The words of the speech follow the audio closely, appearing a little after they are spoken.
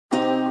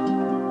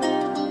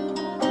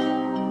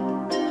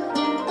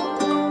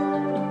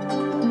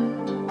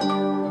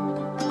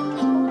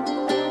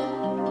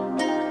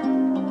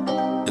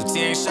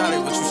ain't shot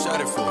it, what you shot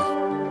it for?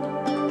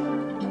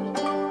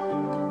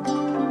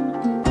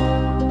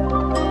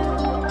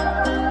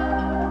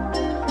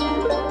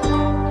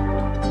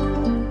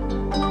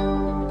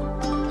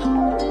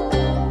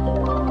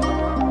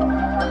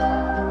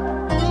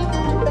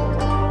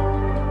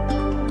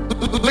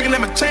 Looking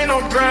at my chain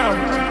on the ground.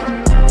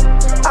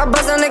 I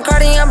bust on the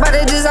cardi, I'm bout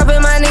to just up it,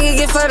 my nigga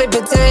get flooded,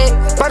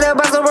 protect. Bout to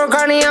bust over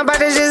cardi, I'm bout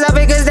to just up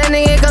it, cause that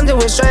nigga come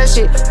through with stress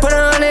shit. Put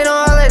 100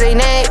 on all of they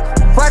neck.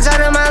 Watch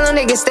out of my little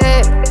niggas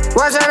step.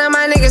 Watch out of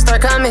my niggas start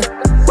coming.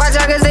 Watch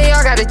out cause they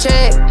all got a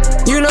check.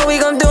 You know we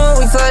gon' do it,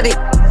 we flooded.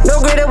 No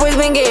greater boys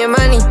been getting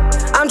money.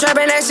 I'm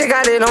trapping that shit,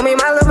 got it on me.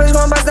 My little bitch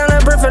gon' bust down the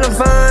brick for them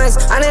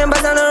funds. I didn't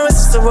bust down the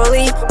wrists to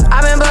rollie.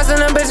 I been busting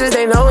them bitches,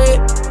 they know it.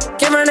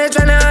 Came from the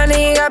trap, now I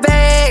ain't got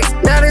bags.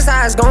 Now this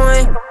how it's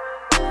going.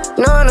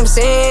 Know what I'm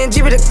saying?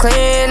 G with the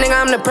clan, nigga,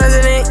 I'm the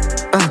president.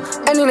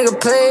 Any nigga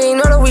play,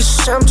 know that we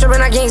I'm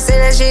trippin', I can't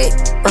say that shit.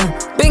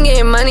 Been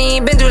getting money,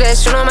 been through that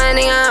shit on my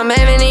nigga, I'm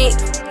having it.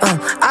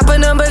 I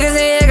put them boogers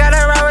in here,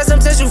 gotta ride with some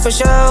tissue for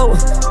sure.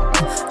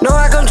 Know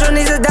I come true,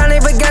 these are down,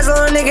 they put gas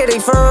on a nigga, they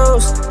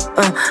froze.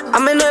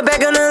 I'm in the back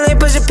on the lane,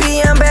 push a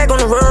P, I'm back on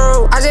the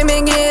road. I just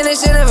been getting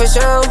this shit in for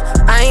sure.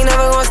 I ain't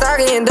never gonna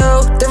start getting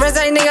dope. Different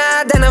type nigga,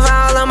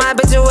 identify all of my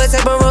bitches, what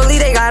type of rollie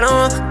they got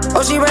on. Oh,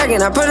 she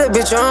bragging, I put a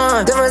bitch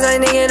on. Different type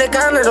nigga, the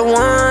count of the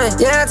one.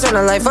 Yeah, I turn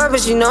her life up,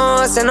 but she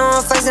know. Send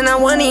on flights and that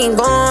one ain't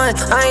gone.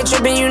 I ain't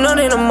tripping, you know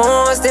that I'm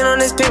on. Stand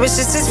on this paper,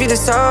 shit 6 feet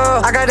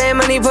tall. I got that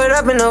money put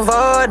up in the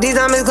vault. These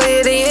diamonds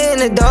clear, they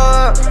in the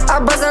dark. I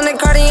bust on the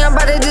cardi, I'm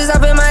bout to just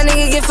up it, my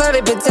nigga get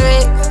flooded,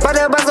 protect. Bout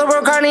to bust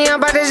over cardi,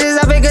 I'm bout to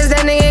just up it, cause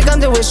that nigga come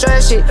through with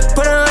stress shit.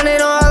 Put 100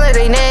 on all of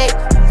they neck.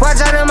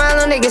 Watch out of my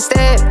little niggas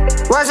step.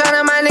 Watch out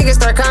of my niggas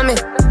start coming.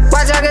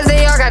 Watch out cause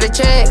they all got a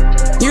check.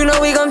 You know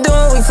we gon' do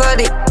it, we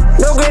flooded.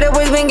 No greater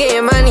boys been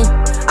getting money.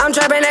 I'm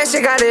trapping that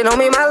shit, got it on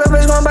me. My little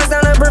bitch gon' bust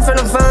down the brick for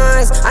them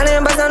funds. I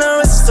didn't bust down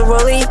the wrists to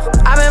rollie.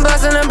 I been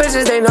busting them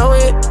bitches, they know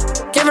it.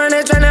 Came from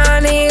the trap, now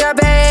I ain't got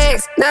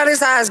bags. Now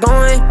this how it's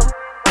going.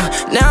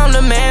 Now I'm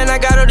the man, I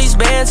got all these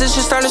bands, it's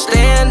just starting to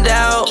stand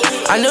out.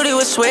 I knew they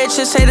would switch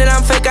and say that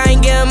I'm fake, I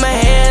ain't give them a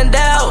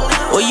handout.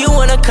 Well, you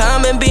wanna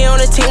come and be on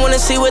the team, wanna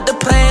see what the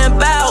plan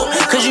bout.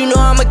 Cause you know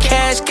I'm a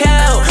cash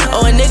cow.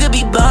 Oh, a nigga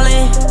be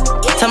ballin'.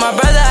 Tell my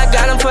brother I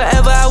got him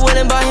forever, I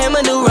wouldn't buy him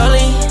a new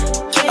rollie.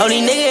 Oh,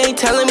 these niggas ain't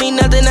telling me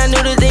nothing, I knew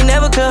that they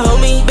never could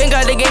hold me. Been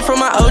got the game from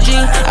my OG,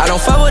 I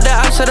don't fuck with the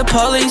ops or the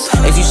police.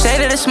 If you say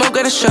that it's smoke,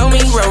 gotta show me.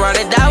 Roll ride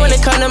or die when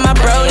it come to my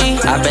brody.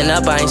 I've been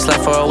up, I ain't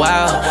slept for a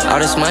while. All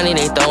this money,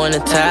 they throw in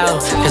the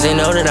towel. Cause they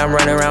know that I'm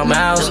running around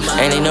miles.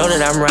 And they know that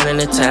I'm running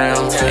the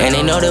town. And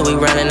they know that we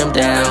running them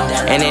down.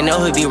 And they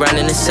know who be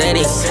running the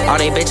city. All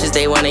they bitches,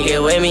 they wanna get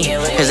with me.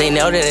 Cause they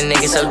know that the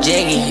nigga so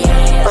jiggy.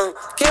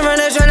 Came from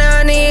the trap, now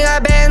I ain't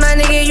got bags, my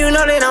nigga, you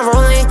know that I'm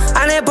rolling.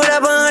 I didn't put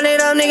up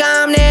 100 up, nigga,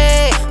 I'm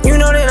there. You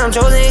know that I'm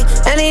chosen.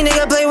 Any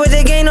nigga play with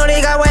the game, know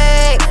they got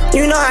whack.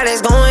 You know how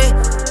that's going.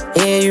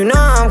 Yeah, you know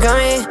I'm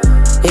coming.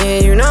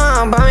 Yeah, you know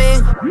I'm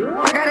bumming.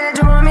 I got that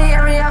joint on me,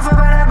 every alpha,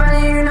 but I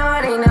bunny, you know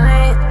it ain't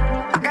nothing.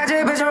 I got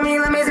your bitch on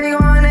me, let me take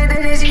on that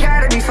day, she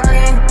gotta be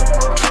fucking.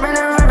 Tripping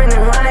and rapping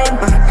and running.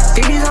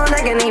 PB's on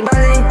deck and they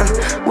buzzing.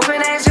 Whipping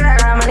that shit, I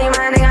got money,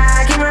 my nigga.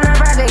 I keep running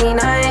project, ain't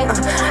nothing.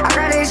 I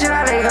got that shit,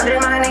 I take up to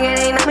my nigga,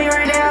 they know me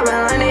right there up in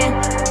London.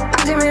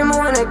 I just been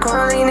moving the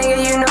corny, nigga,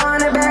 you know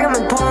on the back of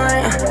my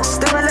point.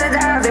 Still with that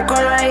out the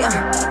corner, right?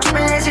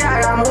 Tripping that shit,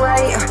 I got more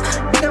right.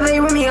 Nigga play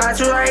with me, got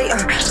you right.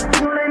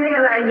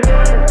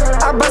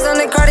 I bust on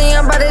the cardi,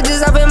 I'm bout to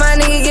just up it, my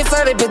nigga get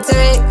flooded,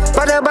 protect.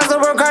 Bout to bust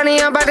over cardi,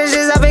 I'm bout to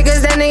just up it,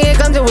 cause that nigga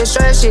come through with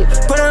stress shit.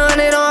 Put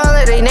 100 on all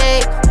of they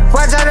neck.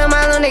 Watch out of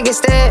my little niggas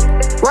step.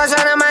 Watch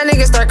out of my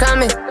niggas start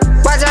coming.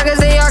 Watch out cause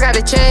they all got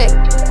a check.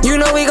 You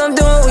know we gon'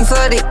 do it, we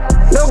flooded.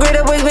 No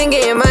greater boys been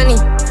getting money.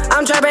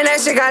 I'm trapping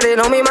that shit, got it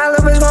on me. My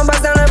little bitch gon'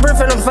 bust down the brick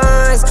for them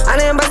funds. I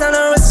didn't bust down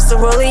the wrists to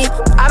rollie.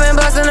 I been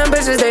busting them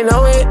bitches, they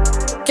know it.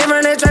 Came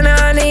from the trap, now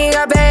I ain't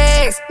got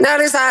bags. Now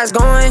this how it's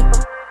going.